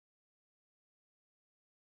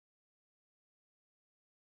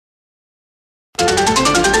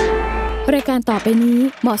รายการต่อไปนี้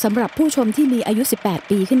เหมาะสำหรับผู้ชมที่มีอายุ 18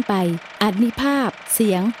 ปีขึ้นไปอาจมีภาพเ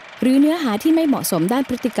สียงหรือเนื้อหาที่ไม่เหมาะสมด้าน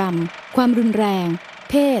พฤติกรรมความรุนแรง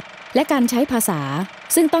เพศและการใช้ภาษา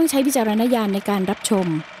ซึ่งต้องใช้วิจารณญาณในการรับชม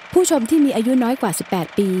ผู้ชมที่มีอายุน้อยกว่า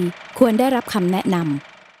 18 ปีควรได้รับคำแนะนำ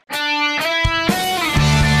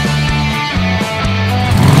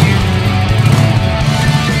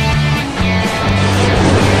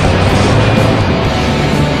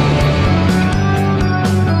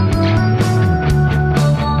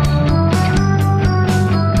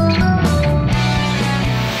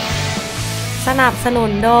สนับสนุ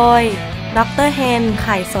นโดยดร.เฮนไ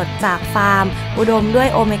ข่สดจากฟาร์มอุดมด้วย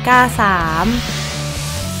โอเมก้า 3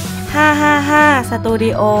 555 สตู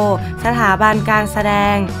ดิโอสถาบันการแสด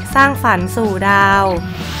งสร้างฝันสู่ดาว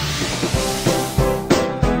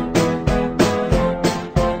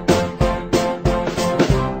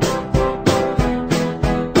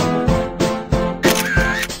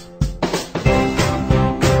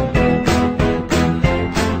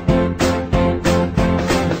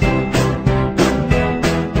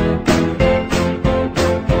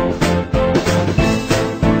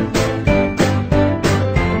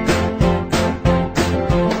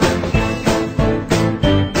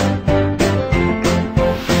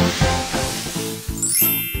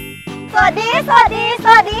ส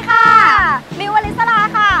วัสดีค่ะมิววลิศรา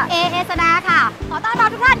ค่ะเอสดาค่ะขอต้อนรับ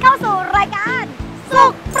ทุกท่านเข้าสู่รายการสุ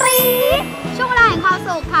ขปรีช่วงเวลาแห่งความ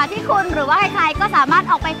สุขค่ะที่คุณหรือว่าใครๆก็สามารถ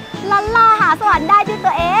ออกไปลันล่าหาสวรรค์ได้ด้วย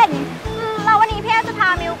ตัวเองเราวันนี้พี่จะพา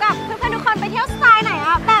มิวกับเพื่อนๆทุกคนไปเที่ยวสไตล์ไหนอ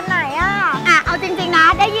ะแบบไหนอะเอาจริงๆนะ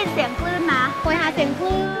ได้ยินเสียงคลื่นนะเคยหาเสียงค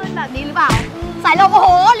ลื่นแบบนี้หรือเปล่าสายลมโอ้โห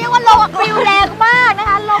เรียกว่าลมฟิวแรงมากนะ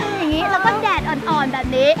คะลมอย่างนี้แล้วก็แดดอ่อนๆแบบ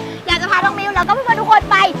นี้อยากจะพาน้องมิวแล้วก็เพื่อนๆทุกคน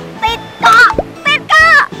ไปติดเกาะ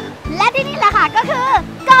และที่นี่แหละค่ะก็คือ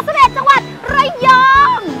เกาะเสม็ดจังหวัดระยอ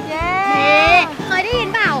งเคยได้ยิน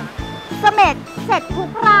เปล่าเสม็ดเสร็จทุก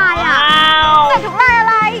รายอ่ะเสร็จทุกรายอะ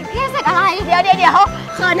ไรพี่เสร็จอะไรเดี๋ยว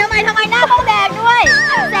เขินทำไมหน้าต้องแดงด้วย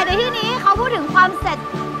เสร็จในที่นี้เขาพูดถึงความเสร็จ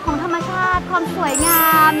ของธรรมชาติความสวยงา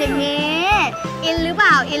มอย่างนี้อินหรือเป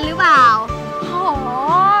ล่า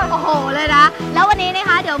โอ้โหเลยนะแล้ววันนี้นะค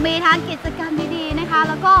ะเดี๋ยวมีทั้งกิจกรรมดีๆนะคะ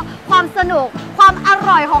แล้วก็ความสนุกความอ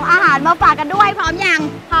ร่อยของอาหารมาฝากกันด้วยพร้อมยัง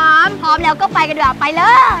พร้อมแล้วก็ไปกันดีกว่าไปเล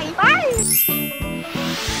ยไป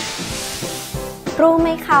รู้ไหม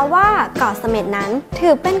คะว่าเกาะเสม็ดนั้นถื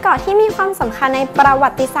อเป็นเกาะที่มีความสำคัญในประวั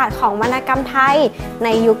ติศาสตร์ของวรรณกรรมไทยใน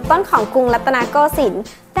ยุคต้นของกรุงรัตนโกสินทร์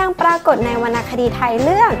ดังปรากฏในวรรณคดีไทยเ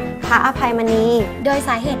รื่องพระอภัยมณีโดยส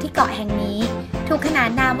าเหตุที่เกาะแห่งนี้ถูกขนาน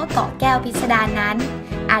นามว่าเกาะแก้วพิสดารนั้น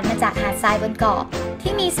อาจมาจากหาดทรายบนเกาะ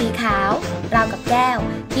ที่มีสีขาวราวกับแก้ว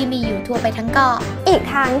ที่มีอยู่ทั่วไปทั้งเกาะอีก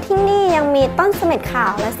ทั้งที่นี่ยังมีต้นเสม็ดขา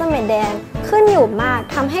วและเสม็ดแดงขึ้นอยู่มาก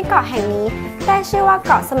ทำให้เกาะแห่งนี้ได้ชื่อว่าเ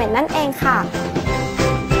กาะเสม็ดนั่นเองค่ะ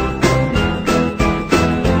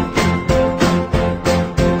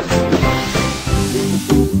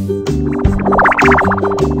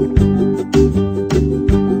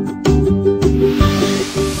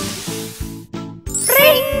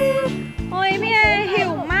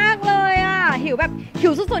หิ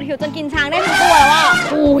วสุดๆหิวจนกินช้างได้ทั้งตัวแล้วอ่ะ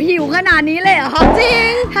โอ้หิวขนาดนี้เลยเหรอครับจริ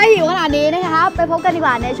งถ้าหิวขนาดนี้นะคะไปพบกันดีก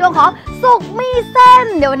ว่าในช่วงของสุกมีเส้น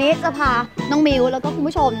เดี๋ยววันนี้จะพาน้องมิวแล้วก็คุณ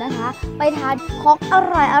ผู้ชมนะคะไปทานของอ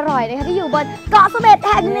ร่อยๆนะคะที่อยู่บนเกาะเสม็ดแ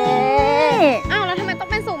ห่งนี้อ้าวแล้วทำไมต้อง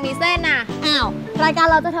เป็นสุกมีเส้นอ่ะรายการ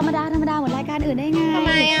เราจะธรรมดาเหมือนรายการอื่นได้ไงทำไ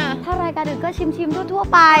มอ่ะถ้ารายการอื่นก็ชิมทั่ว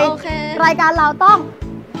ๆไปโอเครายการเราต้อง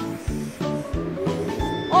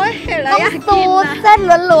โอ้ยเห็นแล้วอยากกินนะเส้น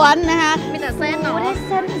ล้วนๆนะคะมีแต่เส้นเนาะได้เ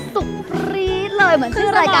ส้นสุกปรี๊ดเลยเหมือนชื่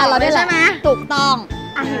อรายการเราได้ใช่ไหมถูกต้อง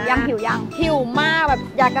หิวยังหิวมากแบบ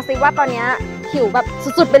อยากกระซิบว่าตอนนี้หิวแบบ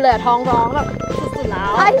สุดๆไปเลยท้องร้องแบบสุดๆแล้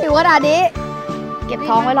วถ้าหิวขนาดนี้เก็บ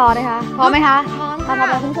ท้องไว้รอนะคะพร้อมไหมคะพร้อมแล้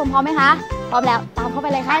วคุณผู้ชมพร้อมไหมคะพร้อมแล้วตามเข้าไป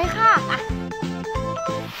เลยค่ะ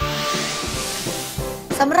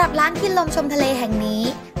สำหรับร้านกินลมชมทะเลแห่งนี้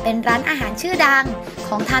เป็นร้านอาหารชื่อดังข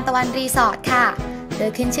องทานตะวันรีสอร์ทค่ะโด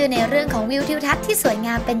ยขึ้นชื่อในเรื่องของวิวทิวทัศน์ที่สวยง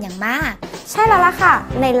ามเป็นอย่างมากใช่แล้วล่ะค่ะ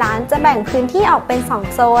ในร้านจะแบ่งพื้นที่ออกเป็น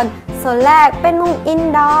2โซนแรกเป็นมุมอิน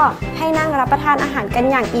ดอร์ให้นั่งรับประทานอาหารกัน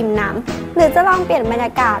อย่างอิ่มหนำหรือจะลองเปลี่ยนบรรย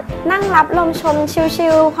ากาศนั่งรับลมชมชิ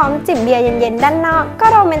ลๆพร้อมจิบเบียร์เย็นๆด้านนอกก็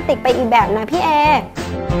โรแมนติกไปอีกแบบนะพี่เอ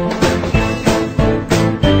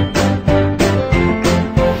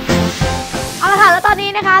แล้วตอน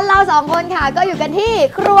นี้นะคะเรา2คนค่ะก็อยู่กันที่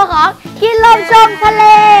ครัวของกินลมชมทะเล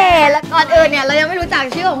และก่อนอื่นเนี่ยเรายังไม่รู้จัก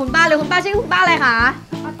ชื่อของคุณป้าเลยคุณป้าชื่อคุณป้าอะไรคะ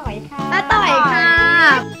ป้าต่อยค่ะป้าต่อยค่ะ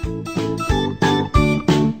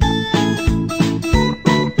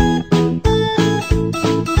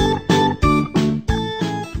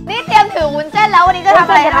นี่เตรียมถือวุ้นเส้นแล้ววันนี้จะทำ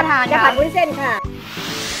อะไรคะทานจะผัดวุ้นเส้นค่ะ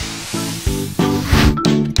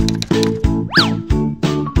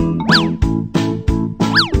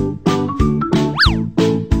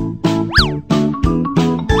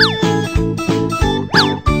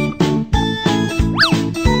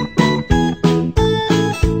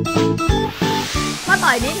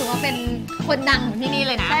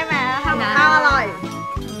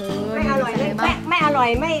ร่อ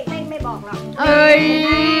ยไม่บอกหรอก เอ้ย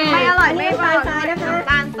ไม่อร่อย อันนี้ ไม่บอก น้ำตาลทรายนะคะ น้ำ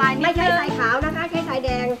ตาลทราย ไม่ใช่ทรายขาวนะคะใช้ทรายแด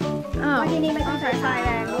งเพราะที่นี่ไม่ต้องใช้ทรายแด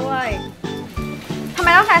งด้วย ทำไม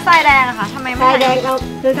ต้องใช้ทรายแดงอะคะทำไม ท ไม่ รายแดงเรา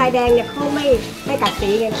คือทรายแดงเนี่ยเขาไม่กัดสี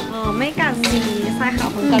ไง อ๋อไม่กัดสีทรายขาว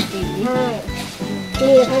ของกัดสี ใช่ที่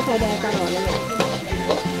นี่ใช้ทรายแดงตลอดเลยเนี่ย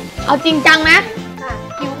เอาจริงจังนะ ค่ะ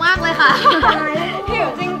หิวมากเลยค่ะ ตายแล้ว หิว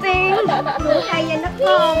จริง หนูใจเย็นนะ ๆห พี่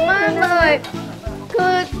อมมากเลย คื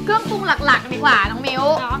อเครื่องปรุงหลักๆดีกว่าน้องมิว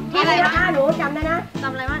ที่ ที่ อะ อะไร ไร นะ นะคะ หนูจำได้นะ จ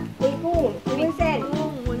ำอะไรบ้าง มีกุ้งมีวุ้นเส้น กุ้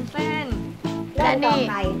งวุ้นเส้น แล้วก็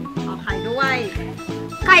ไข่ เอาไข่ด้วย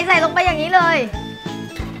ไข่ใส่ลงไปอย่างนี้เลย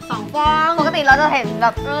2 ฟองปกติเราจะเห็นแบ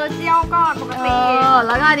บเจียวก่อนปกติแ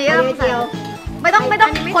ล้วก็อันนี้ก็ใส่ไม่ต้อง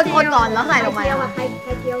คนก่อนแล้วใส่ลงมา ไข่เจียวอะไ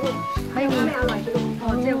ข่เจียวลูก ไม่มี ไม่อร่อยลูก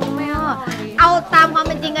เจียวก็ไม่อร่อยเอาตามความเ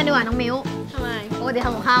ป็นจริงกันดีกว่าน้องมิ้ว ทำไม ปกติท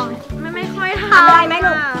ำกับข้าวไม่ค่อยท ทำได้ไหม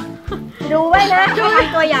ลูกดูไว้นะดูเป็น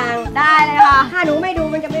ตัวอย่าง ำได้เลยค่ะ ถ้าหนูไม่ดู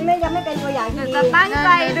มันจะไม่ยังไม่เป็นตัวอย่างที่ดี จะตั้งใจ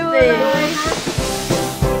ดูเลย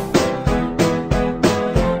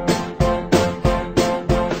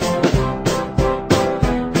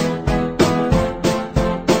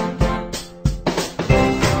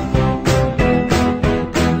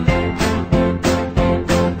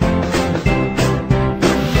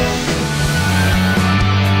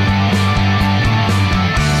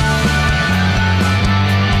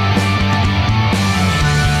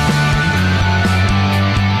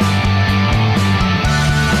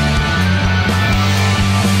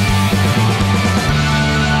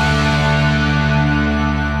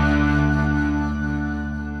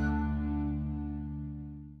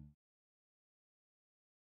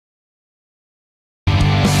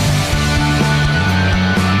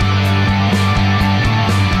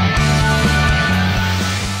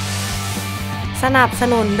สนับส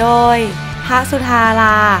นุนโดยพระสุธาร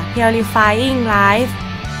า Purifying Life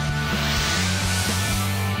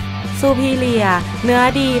ซูพีเลียเนื้อ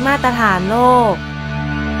ดีมาตรฐานโลก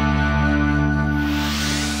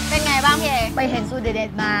เป็นไงบ้างพี่เอไปเห็นสูตรเด็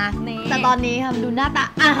ดๆมาแต่ตอนนี้ค่ะดูหน้าตา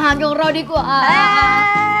อาหารของเราดีกว่า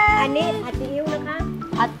อันนี้ผัดซีอิ๊วนะคะ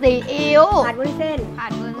ผัดซีอิ๊ว ผัดวุ้นเส้น ผั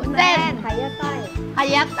ดวุ้นเส้น ไข่ยัดไส้ ไข่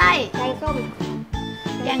ยักษ์ไส้ แกงส้ม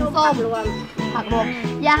แกงส้ม ผักรวม ผักรวม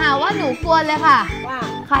อย่าหาว่าหนูกวนเลยค่ะ ว่า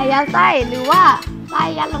ไข่ยัดไส้หรือว่าไส้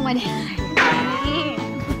ยัดลงไปใน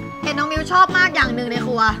เห็นน้องมิวชอบมากอย่างหนึ่งในค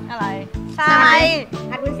รัว อะไร ใช่ไหม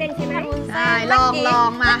ผัดวุ้นเส้นใช่ไหม ใช่ลอ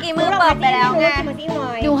งมา กี่มือเปิดไปแล้วไง ชิมซีอิ๊วหน่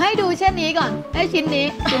อย หนูให้ดูเช่นนี้ก่อนให้ชิ้นนี้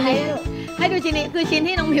ให้ดูชิ้นนี้คือชิ้น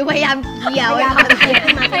ที่น้องมิวพยายามเกี่ยว พยายามเขี่ย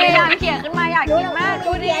ขึ้นมา พยายามเขี่ยขึ้นมาอยากกินมาก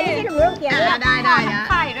ดูดิ อันนี้ที่หนูต้องเขี่ย ได้นะ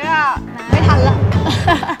ไข่ด้วยอ่ะ ไม่ทันละ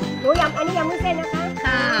หนูยำอันนี้ยำวุ้นเส้นนะคะ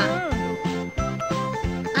ค่ะ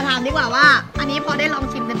ถามดีกว่าว่า อันนี้พอได้ลอง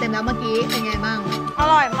ชิมเต็มๆแล้วเมื่อกี้เป็นไงบ้าง อ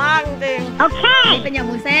ร่อยมากจริง อันนี้เป็นยำ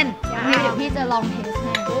วุ้นเส้นเดี๋ยวพี่จะลองเทส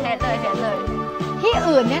ให้ เทสเลย ที่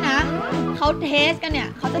อื่นเนี่ยนะเขาเทสกันเนี่ย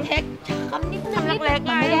เขาจะเทสคำนิดๆ เล็กๆ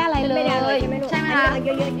มันไม่ได้อะไรเล ไม่ได้เลย ย ใช่ไหมลูก ใช่ไหม อัน คะ นี้เอาเ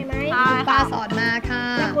ยอะๆใช่ไหม ป้าสอนมาค่ะ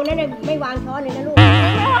แล้วคุณนั่นน่ะไม่วางช้อนเลยนะลูก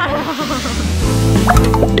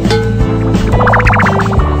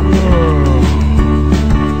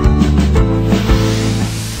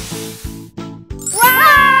ว้า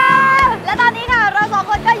วและตอนนี้ค่ะเรา2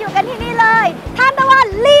 คนก็อยู่กันที่นี่เลยทานตะวัน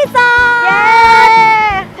รีสอร์ท เย้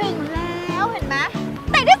ถึงแล้วเห็นไหม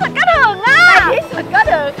ในที่สุดก็ถึงอ่ะในที่สุดก็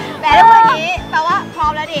ถึงแต่ในวันนี้แปลว่าพร้อ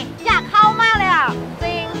มแล้วดิอยากเข้ามากเลยอ่ะจ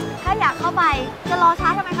ริงถ้าอยากเข้าไปจะรอช้า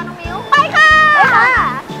ทำไมคะน้องมิ้วไปค่ะไปค่ะ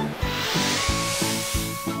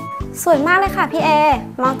สวยมากเลยค่ะพี่เอ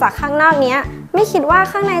มองจากข้างนอกเนี้ย ไม่คิดว่า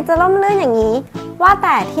ข้างในจะร่มรื่นอย่างนี้ ว่าแ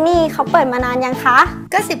ต่ที่นี่เขาเปิดมานานยังคะ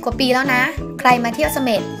ก็10 กว่าปีแล้วนะ ใครมาเที่ยวเส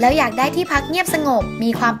ม็ดแล้วอยากได้ที่พักเงียบสงบ มี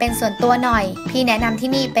ความเป็นส่วนตัวหน่อย พี่แนะนำที่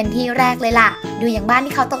นี่เป็นที่แรกเลยล่ะ ดูอย่างบ้าน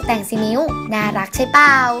ที่เขาตกแต่งสิมิ้ว น่ารักใช่เปล่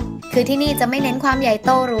า คือที่นี่จะไม่เน้นความใหญ่โ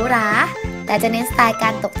ตหรูหรา แต่จะเน้นสไตล์กา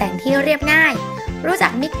รตกแต่งที่เรียบง่าย รู้จั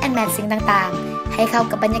ก mix and match สิ่งต่างๆ ให้เข้า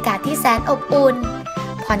กับบรรยากาศที่แสนอบอุ่น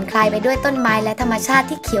ผ่อนคลายไปด้วยต้นไม้และธรรมชาติ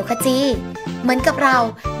ที่เขียวขจี เหมือนกับเรา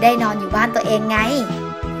ได้นอนอยู่บ้านตัวเองไง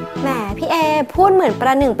แหมพี่เอ พูดเหมือนปร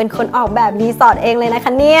ะหนึ่งเป็นคนออกแบบรีสอร์ทเองเลยนะค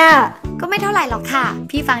ะเนี่ย ก็ไม่เท่าไหร่หรอกค่ะ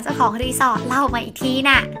พี่ฟังเจ้าของรีสอร์ทเล่ามาอีกที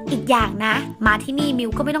น่ะ อีกอย่างนะ มาที่นี่มิว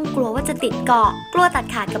ก็ไม่ต้องกลัวว่าจะติดเกาะ กลัวตัด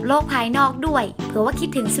ขาดกับโลกภายนอกด้วย เผื่อว่าคิด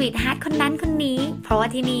ถึงสวีทฮาร์ทคนนั้นคนนี้ เพราะว่า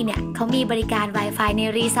ที่นี่เนี่ยเขามีบริการ Wi-Fi ใน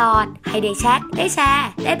รีสอร์ท ให้ได้แชท ได้แชร์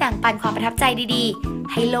ได้แบ่งปันความประทับใจดี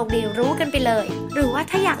ๆ ให้โลกได้รู้กันไปเลย หรือว่า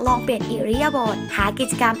ถ้าอยากลองเปลี่ยนอิริยาบถหากิ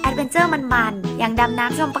จกรรมแอดเวนเจอร์มันๆ อย่างดำน้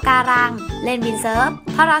ำชมปะการัง เล่นวินเซิร์ฟ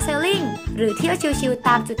พาราเซลลิง หรือเที่ยวชิลๆต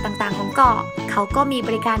ามจุดต่างๆของเกาะ เขาก็มีบ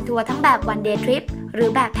ริการทัวร์ทั้งแบบวันเดย์ทริปหรือ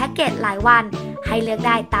แบบแพ็กเกจหลายวัน ให้เลือกไ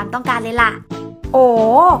ด้ตามต้องการเลยล่ะ โอ้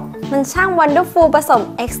มันช่าง wonderful ผสม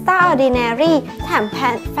extraordinary แถม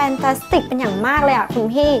fantastic เป็นอย่างมากเลยอ่ะคุณ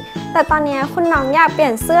พี่ แต่ตอนนี้คุณน้องอยากเปลี่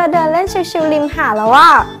ยนเสื้อเดินเล่นชิลๆริมหาดแล้วอ่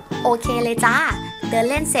ะ โอเคเลยจ้าเดิน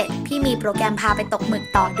เล่นเสร็จพี่มีโปรแกรมพาไปตกหมึก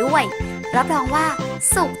ต่อด้วยรับรองว่า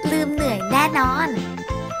สุขลืมเหนื่อยแน่นอน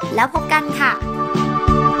แล้วพบกันค่ะ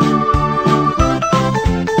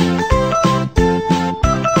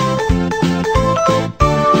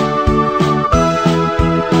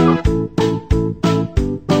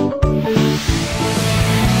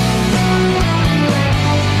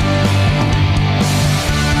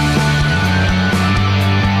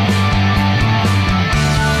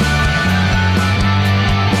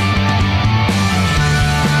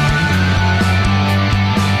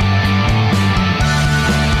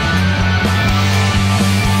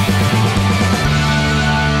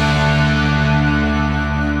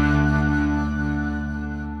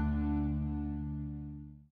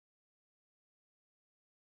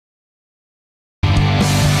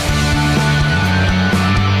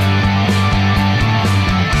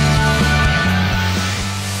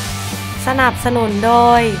สนับสนุนโด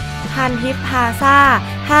ยพันทิพย์พลาซ่า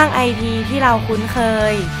ห้างไอทีที่เราคุ้นเค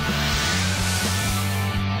ย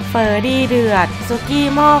เฝอดีเดือดซุกี้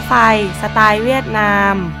หม้อไฟสไตล์เวียดนา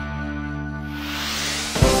ม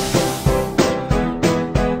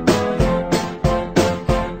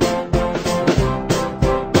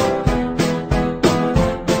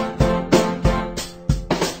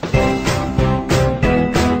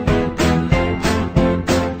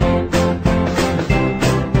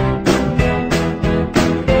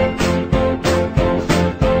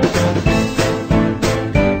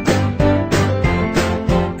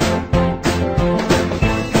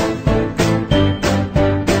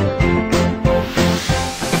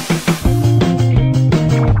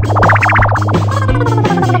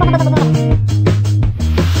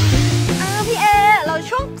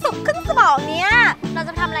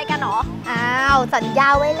สัญญา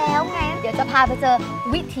ไว้แล้วไงเดี๋ยวจะพาไปเจอ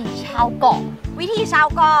วิถีชาวเกาะ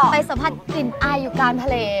ไปสัมผัสกลิ่นอายอยู่กลางทะ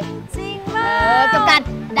เลจริงมากกับการ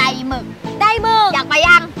ไดหมึกอยากไป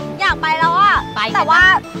ยังอยากไปแล้วอ่ะแต่ว่า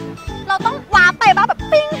เราต้องวาร์ปไปบ้างแบบ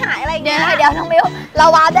ปิ้งหายอะไรเงี้ยเดี๋ยวน้องมิวเรา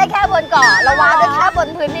วาร์ปได้แค่บนเกาะเราวาร์ปได้แค่บน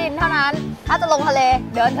พื้นดินเท่านั้นถ้าจะลงทะเล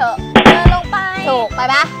เดินเถอะเดินลงไปถูกไป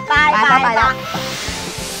ปะไปแล้ว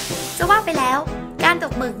จะว่าไปแล้วการต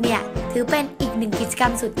กหมึกเนี่ยถือเป็นอีกหนึ่งกิจกรร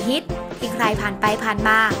มสุดฮิตที่ใครผ่านไปผ่านม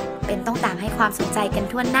าเป็นต้องต่างให้ความสนใจกัน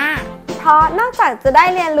ทั่วหน้าเพราะนอกจากจะได้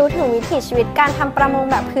เรียนรู้ถึงวิถีชีวิตการทำประมง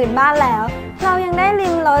แบบพื้นบ้านแล้วเรายังได้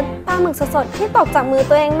ลิ้มรสปลาหมึกสดๆที่ตกจากมือ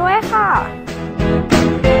ตัวเองด้วยค่ะ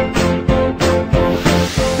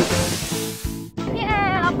พี่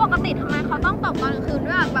แล้วปกติทำไมเขาต้องตกตอนกลางคืน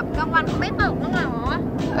ด้วยแบบกลางวันเขาไม่ตกบ้างเหร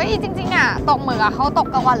อจริงๆอ่ะตกหมึกอ่ะเขาตก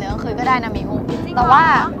กลางวันหรือกลางคืนก็ได้นะมิวแต่ว่า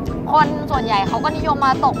คนส่วนใหญ่เขาก็นิยมม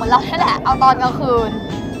าตกเหมือนเราแหละเอาตอนกลางคืน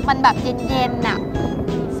มันแบบเย็นๆน่ะ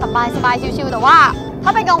สบายชิวๆแต่ว่าถ้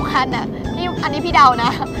าเป็นกลางวันน่ะพี่อันนี้พี่เดาน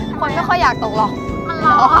ะคนไม่ค่อยอยากตกหรอกมัน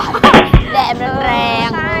ร้อนแดดมันแรง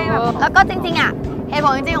แล้วก็จริงๆอ่ะเหตุผ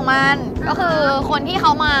ลจริงๆของมันก็คือคนที่เข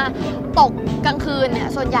ามาตกกลางคืนเนี่ย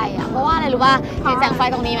ส่วนใหญ่อ่ะเพราะว่าอะไรรู้ป่ะเห็นแสงไฟ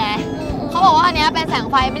ตรงนี้ไหมเขาบอกว่าอันนี้เป็นแสง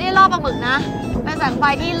ไฟไม่ได้ล่อปลาหมึกนะเป็นแสงไฟ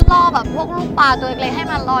ที่ล่อแบบพวกลูกปลาตัวเล็กๆให้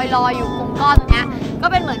มันลอยอยู่กลุ่มก้อนตรงนี้ก็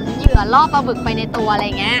เป็นเหมือนเหยื่อล่อปลาหมึกไปในตัวอะไร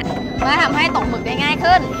เงี้ยมันทำให้ตกหมึกได้ง่าย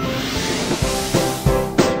ขึ้น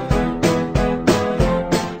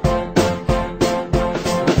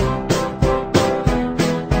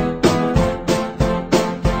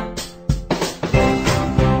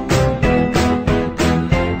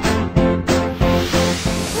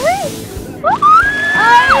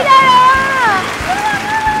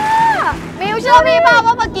พี่บอก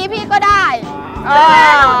ว่าเมื่อกี้พี่ก็ได้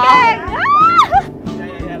เก่ง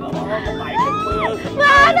ม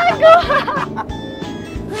าน่ากลัว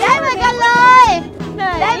ได้เหมือนกันเลย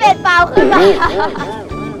ได้เบ็ดเปล่าขึ้นมา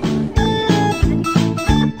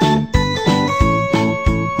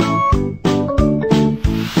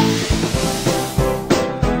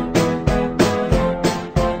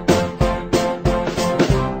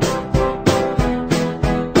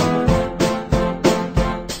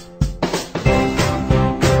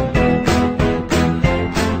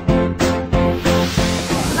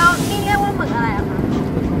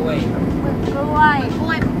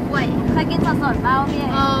เคยกินสดๆเปล่าพี่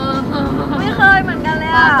ไม่เคยเหมือนกันเล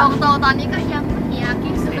ยอ่ะโตตอนนี้ก็ยังอยากกิ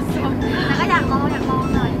นสดๆแต่ก็อยากลอง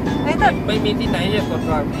หน่อยแต่ไม่มีที่ไหนจะสดก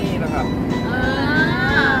ว่าที่นะครับ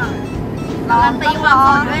ลองตีความส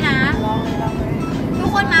ดด้วยนะทุก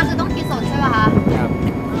คนมาคือต้องกินสดใช่ป่ะคะครับ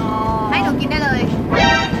ให้หนูกินได้เลย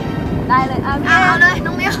เอาเลยน้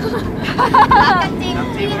องมิวรักกันจริง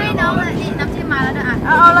พี่ให้น้องเลยนี่น้ำจิ้มมาแล้วนะเอ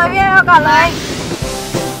าเลยพี่เอาก่อนเลย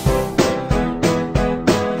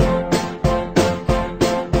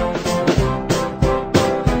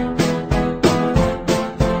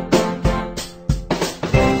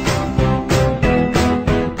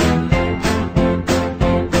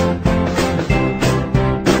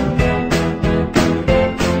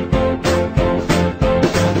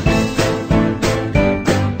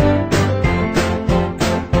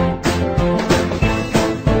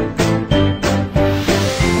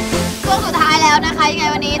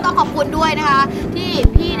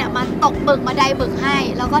หมึกให้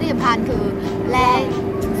แล้วก็ที่สำคัญคือแ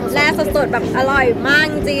ร่สดๆแบบอร่อยมาก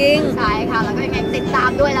จริงใช่ค่ะแล้วก็ยังไงติดตาม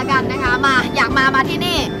ด้วยแล้วกันนะคะมาอยากมาที่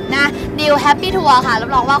นี่นะดิวแฮปปี้ทัวร์ค่ะรับ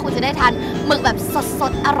รองว่าคุณจะได้ทานหมึกแบบส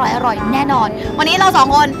ดๆอร่อยแน่นอนวันนี้เรา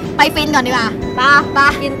2คนไปฟินก่อนดีกว่าไป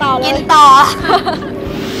กินต่อเลยกินต่อ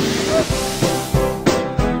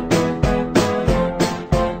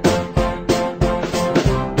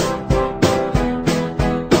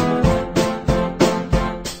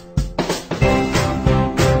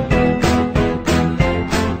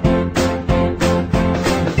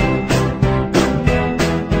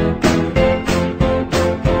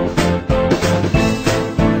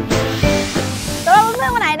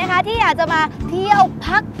จะมาเที่ยว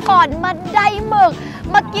พักผ่อนมาได้หมึก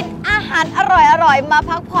มากินอาหารอร่อยมา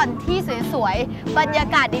พักผ่อนที่สวยๆบรรยา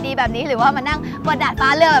กาศดีๆแบบนี้หรือว่ามานั่งบนดาดฟ้า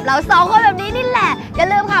เรือแบบเรา2 คนแบบนี้นี่แหละอย่า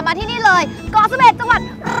ลืมค่ะมาที่นี่เลยเกาะเสม็ดจังหวัด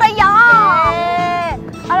ระยอง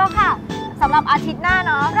เอาละค่ะสำหรับอาทิตย์หน้าเ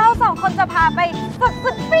นาะเรา2 คนจะพาไปสุ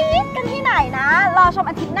ดปี๊ดกันที่ไหนนะรอชม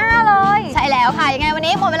อาทิตย์หน้าเลยใช่แล้วค่ะยังไงวัน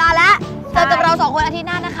นี้หมดเวลาแล้วเจอกับเรา2 คนอาทิตย์ห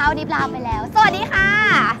น้านะคะวันนี้ลาไปแล้วสวัสดีค่ะ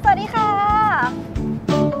สวัสดีค่ะ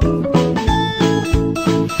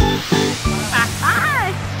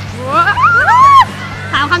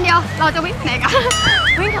ถามคำเดียวเราจะวิ่งไปไหนกัน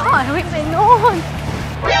วิ่งก่อนวิ่งไปนู่น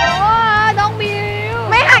น้องบิว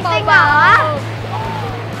ไม่หักจริงเหรอ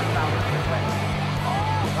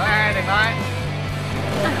เด็กน้อย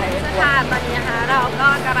ค่ะตอนนี้นะคะเราก็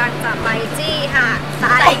กำลังจะไปจี้ค่ะส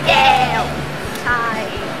ายแก้วใช่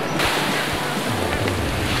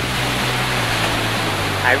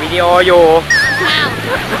ถ่ายวิดีโออยู่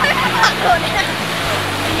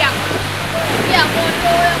อยากโอนโด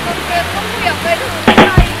ยมันเก็บต้องเก็บไปถึงใ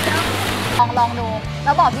จแล้วลองดูแ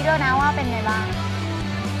ล้วบอกพี่ด้วยนะว่าเป็นไงบ้าง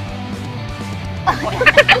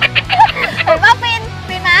เห็นว่าฟิน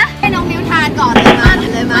นะให้น้องมิวทานก่อนเล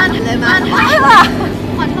ยมา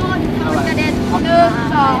ขอโทษมันกระเด็น1 2 3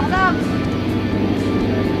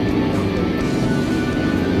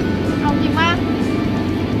เอาจริงมาก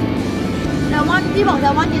แซลมอนพี่บอกแซ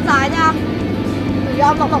ลมอนกินซ้ายเนี่ยหรือยอ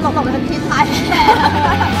มหลบไปทางทิศซ้าย